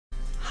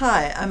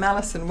Hi, I'm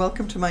Alison.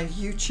 Welcome to my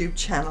YouTube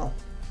channel.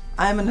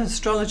 I am an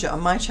astrologer. On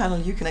my channel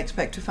you can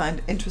expect to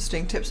find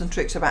interesting tips and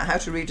tricks about how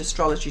to read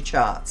astrology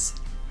charts.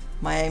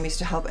 My aim is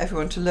to help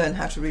everyone to learn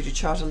how to read a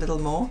chart a little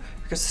more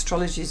because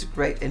astrology is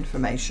great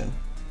information.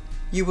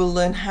 You will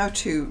learn how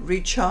to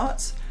read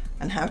charts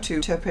and how to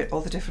interpret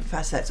all the different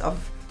facets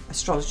of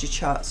astrology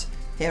charts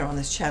here on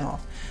this channel.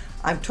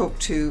 I've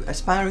talked to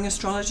aspiring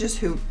astrologers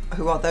who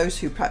are those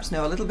who perhaps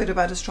know a little bit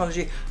about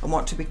astrology and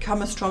want to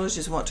become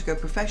astrologers and want to go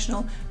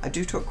professional. I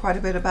do talk quite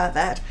a bit about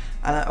that,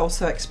 and I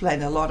also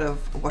explain a lot of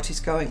what is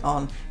going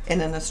on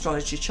in an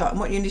astrology chart and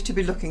what you need to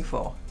be looking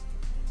for.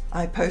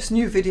 I post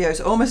new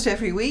videos almost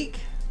every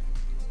week.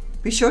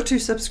 Be sure to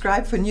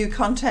subscribe for new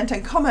content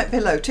and comment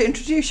below to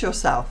introduce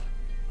yourself.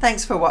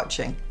 Thanks for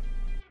watching.